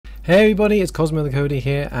Hey everybody, it's Cosmo the Cody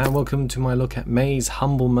here, and welcome to my look at May's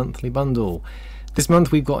Humble Monthly Bundle. This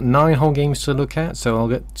month we've got 9 whole games to look at, so I'll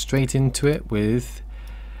get straight into it with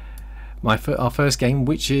our first game,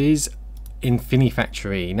 which is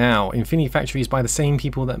Infinifactory. Now, Infinifactory is by the same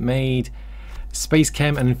people that made Space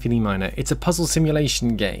Chem and Infiniminer. It's a puzzle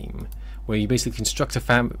simulation game where you basically construct a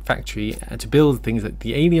factory to build things that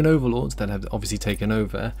the alien overlords that have obviously taken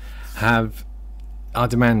over are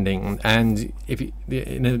demanding, and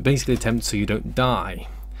in a basically attempt so you don't die.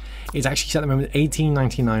 It's actually at the moment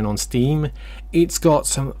 $18.99 on Steam. It's got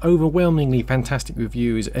some overwhelmingly fantastic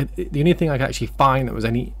reviews. The only thing I could actually find that was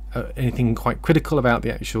anything quite critical about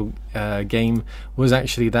the actual game was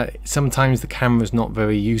actually that sometimes the camera's not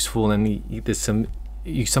very useful, and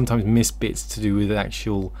you sometimes miss bits to do with the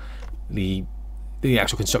actual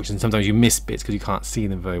construction. Sometimes you miss bits because you can't see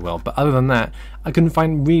them very well, but other than that I couldn't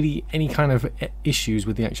find really any kind of issues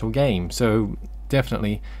with the actual game, so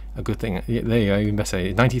definitely a good thing. There you go, even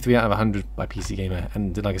better. 93 out of 100 by PC Gamer,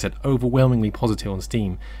 and like I said, overwhelmingly positive on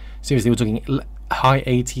Steam. Seriously, we're talking high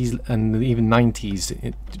 80s and even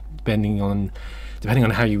 90s depending on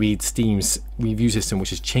how you read Steam's review system, which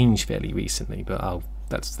has changed fairly recently, but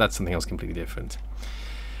that's something else completely different.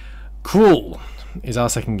 Crawl is our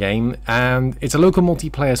second game, and it's a local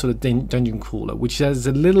multiplayer sort of dungeon crawler, which has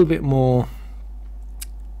a little bit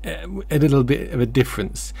of a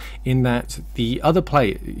difference in that the other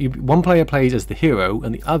one player plays as the hero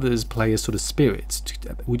and the others play as sort of spirits,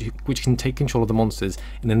 which can take control of the monsters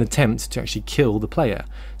in an attempt to actually kill the player.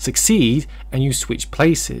 Succeed and you switch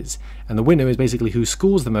places, and the winner is basically who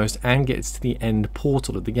scores the most and gets to the end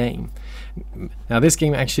portal of the game. Now, this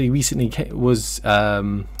game actually recently was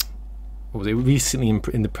recently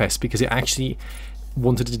in the press because it actually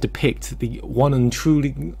wanted to depict the one and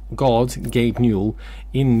truly God Gabe Newell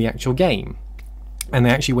in the actual game, and they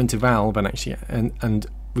actually went to Valve and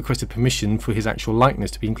requested permission for his actual likeness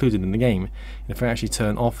to be included in the game. And if I actually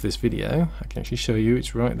turn off this video, I can actually show you.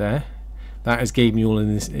 It's right there. That is Gabe Newell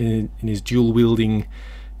in his dual wielding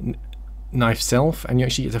knife self, and you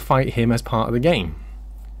actually get to fight him as part of the game.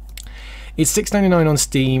 It's $6.99 on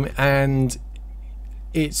Steam, and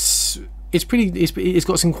it's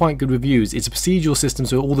got some quite good reviews. It's a procedural system,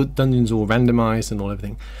 so all the dungeons are all randomized and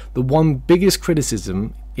everything. The one biggest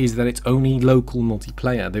criticism is that it's only local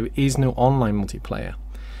multiplayer. There is no online multiplayer.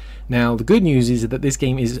 Now, the good news is that this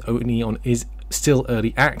game is still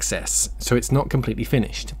early access, so it's not completely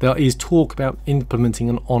finished. There is talk about implementing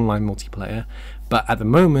an online multiplayer, but at the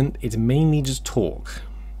moment it's mainly just talk.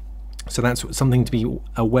 So that's something to be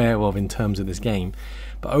aware of in terms of this game.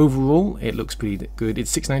 But overall, it looks pretty good.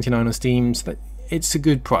 It's $6.99 on Steam, so it's a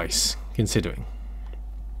good price considering.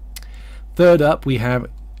 Third up, we have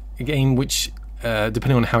a game which,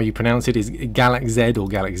 depending on how you pronounce it, is Galaxy or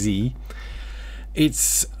Galaxy.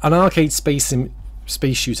 It's an arcade space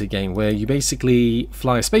shooter game where you basically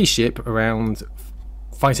fly a spaceship around,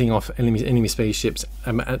 fighting off enemy spaceships,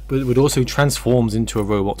 but it also transforms into a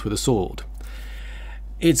robot with a sword.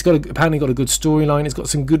 It's apparently got a good storyline. It's got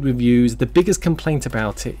some good reviews. The biggest complaint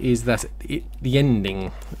about it is that the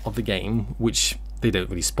ending of the game, which they don't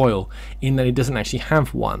really spoil, in that it doesn't actually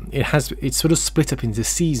have one. It's sort of split up into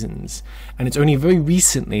seasons, and it's only very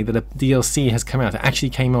recently that a DLC has come out. It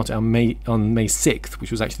actually came out on May 6th,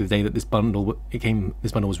 which was actually the day that this bundle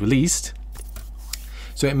was released.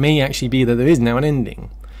 So it may actually be that there is now an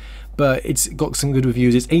ending, but it's got some good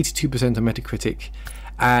reviews. It's 82% on Metacritic,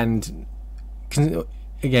 and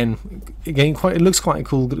Again, it looks quite a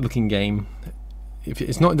cool looking game. It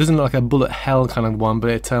doesn't look like a bullet hell kind of one,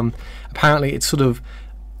 but apparently it's sort of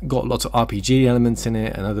got lots of RPG elements in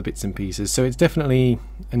it and other bits and pieces. So it's definitely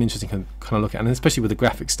an interesting kind of look at, and especially with the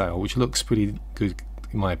graphic style, which looks pretty good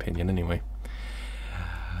in my opinion. Anyway,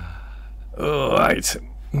 all right.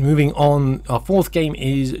 Moving on, our fourth game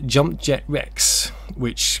is Jump Jet Rex,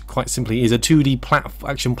 which quite simply is a 2D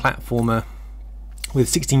action platformer with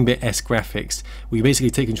 16-bit-esque graphics, where you basically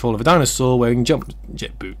take control of a dinosaur wearing jump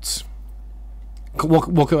jet boots.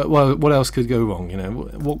 What else could go wrong? You know,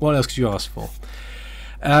 what else could you ask for?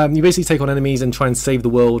 You basically take on enemies and try and save the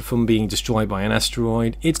world from being destroyed by an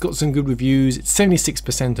asteroid. It's got some good reviews. It's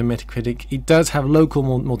 76% on Metacritic. It does have local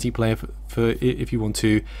multiplayer for if you want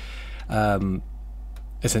to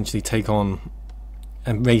essentially take on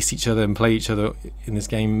and race each other and play each other in this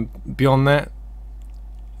game. Beyond that,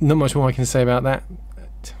 not much more I can say about that,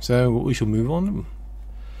 so we shall move on.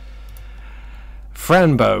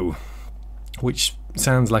 Franbo, which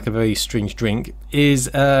sounds like a very strange drink, is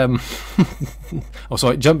oh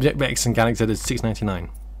sorry, Jump Jet Rex and Galaxy is $6.99.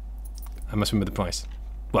 I must remember the price.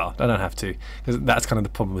 Well, I don't have to, because that's kind of the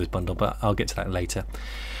problem with this bundle, but I'll get to that later.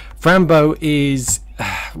 Franbo is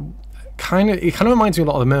kind of reminds me a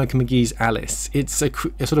lot of American McGee's Alice. It's a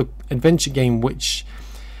sort of adventure game,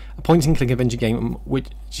 a point-and-click adventure game which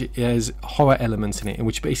has horror elements in it, and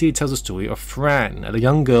which basically tells a story of Fran, a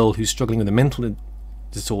young girl who's struggling with a mental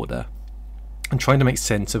disorder and trying to make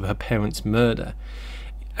sense of her parents' murder.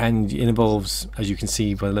 And it involves, as you can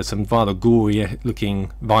see, some rather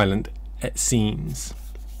gory-looking, violent scenes.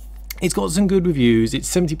 It's got some good reviews. It's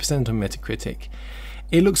 70% on Metacritic.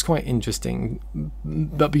 It looks quite interesting,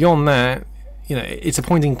 but beyond that, you know, it's a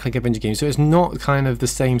point-and-click adventure game, so it's not kind of the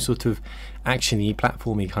same sort of actiony,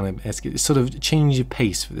 platformy kind of esque. It's sort of change of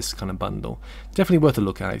pace for this kind of bundle. Definitely worth a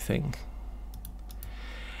look at, I think.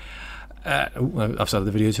 I've started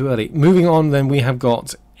the video too early. Moving on, then we have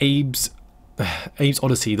got Abe's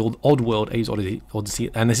Odyssey, the Oddworld Abe's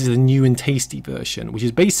Odyssey, and this is a new and tasty version, which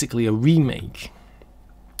is basically a remake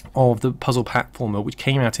of the puzzle platformer which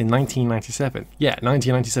came out in 1997. Yeah,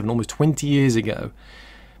 1997, almost 20 years ago,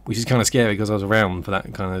 which is kind of scary because I was around for that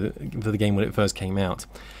for the game when it first came out.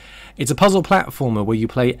 It's a puzzle platformer where you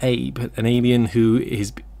play Abe, an alien who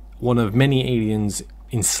is one of many aliens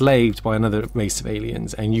enslaved by another race of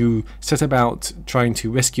aliens, and you set about trying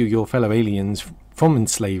to rescue your fellow aliens from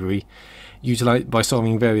slavery, by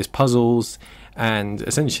solving various puzzles and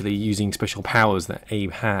essentially using special powers that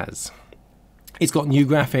Abe has. It's got new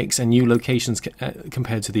graphics and new locations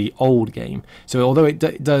compared to the old game. So although it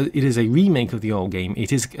is a remake of the old game,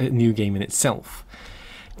 it is a new game in itself.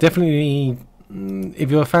 Definitely, if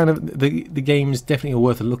you're a fan of the games, definitely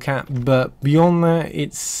worth a look at. But beyond that,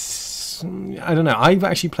 it's, I don't know. I've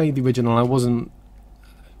actually played the original. I wasn't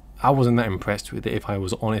that impressed with it, if I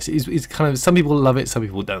was honest. It's kind of, some people love it, some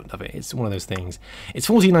people don't love it. It's one of those things. It's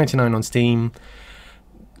 $14.99 on Steam,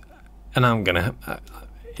 and I'm gonna.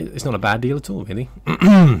 It's not a bad deal at all, really.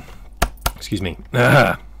 Excuse me.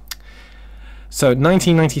 So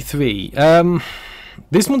 1993.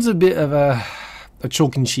 This one's a bit of a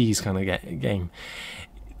chalk and cheese kind of game.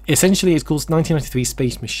 Essentially, it's called 1993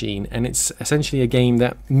 Space Machine, and it's essentially a game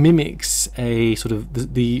that mimics a sort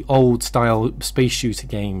of the old style space shooter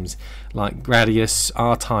games like Gradius,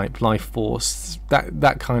 R-Type, Life Force,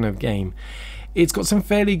 that kind of game. It's got some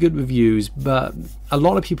fairly good reviews, but a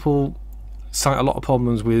lot of people cite a lot of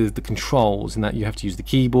problems with the controls, in that you have to use the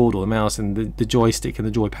keyboard or the mouse, and the joystick and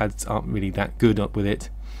the joypads aren't really that good up with it.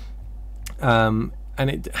 And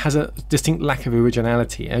it has a distinct lack of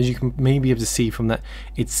originality, as you can maybe be able to see from that.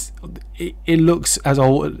 It looks as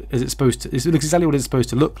old as it's supposed to. It looks exactly what it's supposed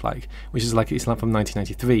to look like, which is like it's like from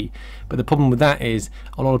 1993. But the problem with that is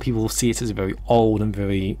a lot of people see it as a very old and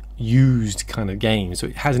very used kind of game. So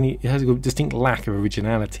it has a distinct lack of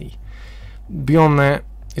originality. Beyond that,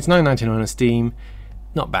 it's $9.99 on Steam.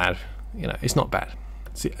 Not bad, you know. It's not bad,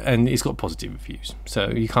 and it's got positive reviews, so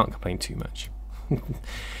you can't complain too much.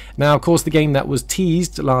 Now, of course, the game that was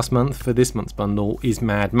teased last month for this month's bundle is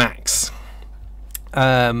Mad Max.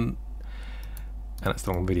 And that's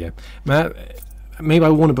the wrong video. Made by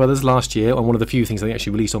Warner Brothers last year, on one of the few things they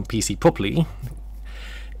actually released on PC properly.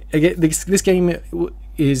 Again, this game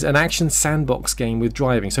is an action sandbox game with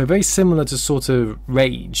driving, so very similar to sort of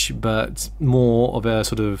Rage, but more of a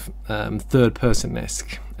sort of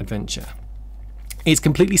third-person-esque adventure. It's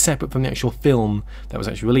completely separate from the actual film that was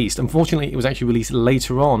actually released. Unfortunately, it was actually released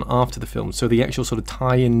later on after the film, so the actual sort of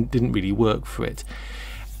tie-in didn't really work for it.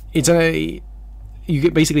 It's you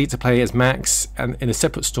get basically to play as Max, and in a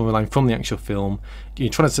separate storyline from the actual film. You're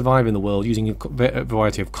trying to survive in the world using a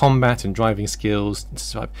variety of combat and driving skills to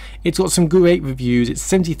survive. It's got some great reviews. It's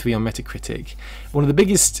 73 on Metacritic. One of the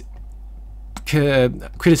biggest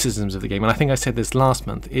criticisms of the game, and I think I said this last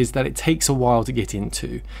month, is that it takes a while to get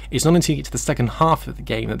into. It's not until you get to the second half of the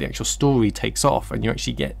game that the actual story takes off and you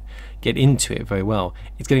actually get into it very well.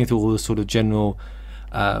 It's getting through all the sort of general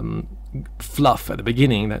fluff at the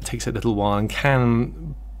beginning that takes a little while and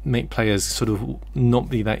can make players sort of not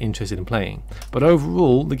be that interested in playing. But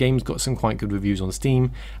overall, the game's got some quite good reviews on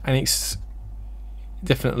Steam, and it's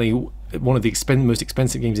definitely one of the most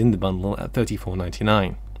expensive games in the bundle at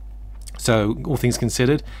 $34.99. So, all things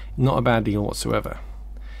considered, not a bad deal whatsoever.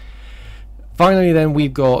 Finally, then,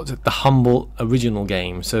 we've got the Humble original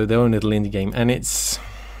game, so their own little indie game, and it's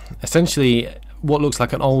essentially what looks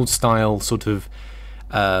like an old-style sort of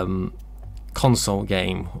console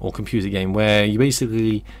game or computer game, where you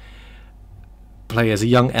basically play as a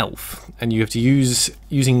young elf, and you have to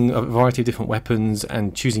using a variety of different weapons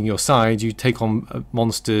and choosing your side. You take on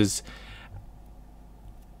monsters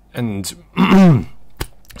and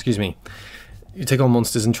excuse me, you take on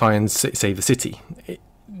monsters and try and save the city.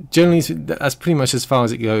 Generally, that's pretty much as far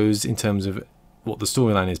as it goes in terms of what the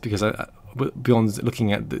storyline is, because beyond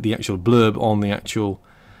looking at the actual blurb on the actual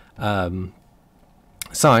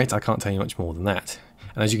site, I can't tell you much more than that.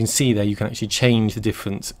 And as you can see there, you can actually change the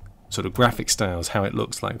different sort of graphic styles, how it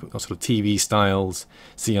looks like, sort of TV styles,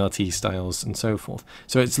 CRT styles, and so forth.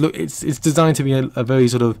 So it's designed to be a very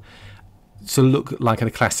sort of look like a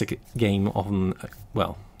classic game on,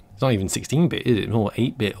 well, it's not even 16-bit, is it? More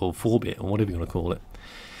 8-bit or 4-bit or whatever you want to call it.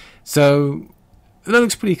 So that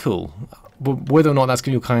looks pretty cool. But whether or not that's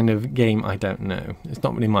your kind of game, I don't know. It's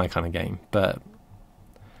not really my kind of game, but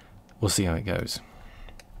we'll see how it goes.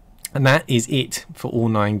 And that is it for all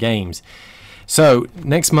 9 games. So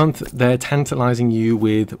next month they're tantalizing you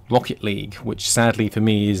with Rocket League, which sadly for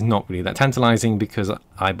me is not really that tantalizing because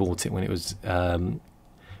I bought it when it was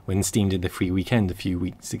when Steam did the free weekend a few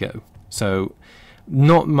weeks ago. So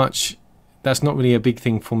not much. That's not really a big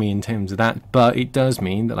thing for me in terms of that, but it does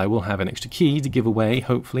mean that I will have an extra key to give away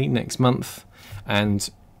hopefully next month. And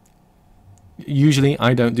usually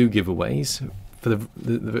I don't do giveaways. For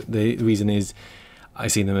the reason is I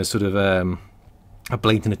see them as sort of a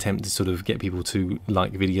blatant attempt to sort of get people to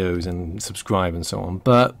like videos and subscribe and so on.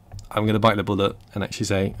 But I'm going to bite the bullet and actually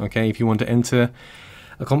say, okay, if you want to enter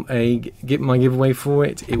get my giveaway for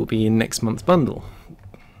it, it will be in next month's bundle.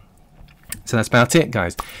 So that's about it,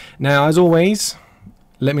 guys. Now, as always,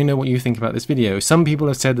 let me know what you think about this video. Some people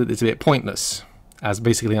have said that it's a bit pointless, as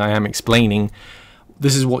basically I am explaining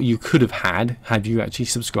this is what you could have had you actually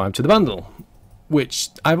subscribed to the bundle, which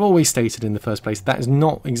I've always stated in the first place. That is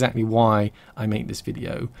not exactly why I make this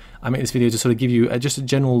video. I make this video to sort of give you just a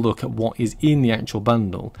general look at what is in the actual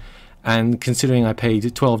bundle. And considering I paid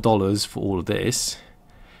 $12 for all of this,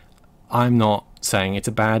 I'm not saying it's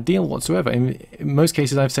a bad deal whatsoever. In most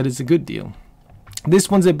cases I've said it's a good deal. This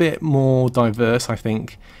one's a bit more diverse, I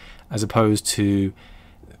think, as opposed to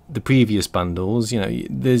the previous bundles. You know,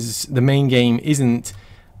 the main game isn't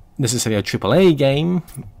necessarily a AAA game,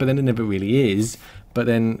 but then it never really is. But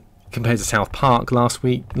then compared to South Park last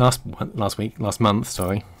month,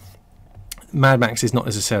 sorry, Mad Max is not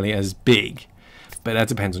necessarily as big, but that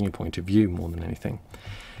depends on your point of view more than anything.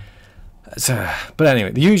 So, but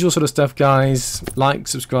anyway, the usual sort of stuff, guys. Like,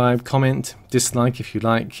 subscribe, comment, dislike if you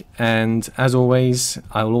like, and as always,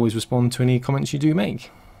 I will always respond to any comments you do make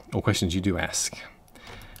or questions you do ask.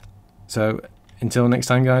 So until next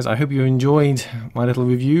time, guys, I hope you enjoyed my little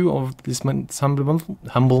review of this month's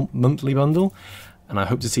humble monthly bundle, and I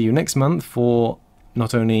hope to see you next month for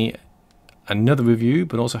not only another review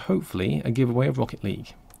but also hopefully a giveaway of Rocket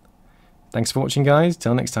League. Thanks for watching, guys.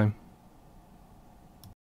 Till next time.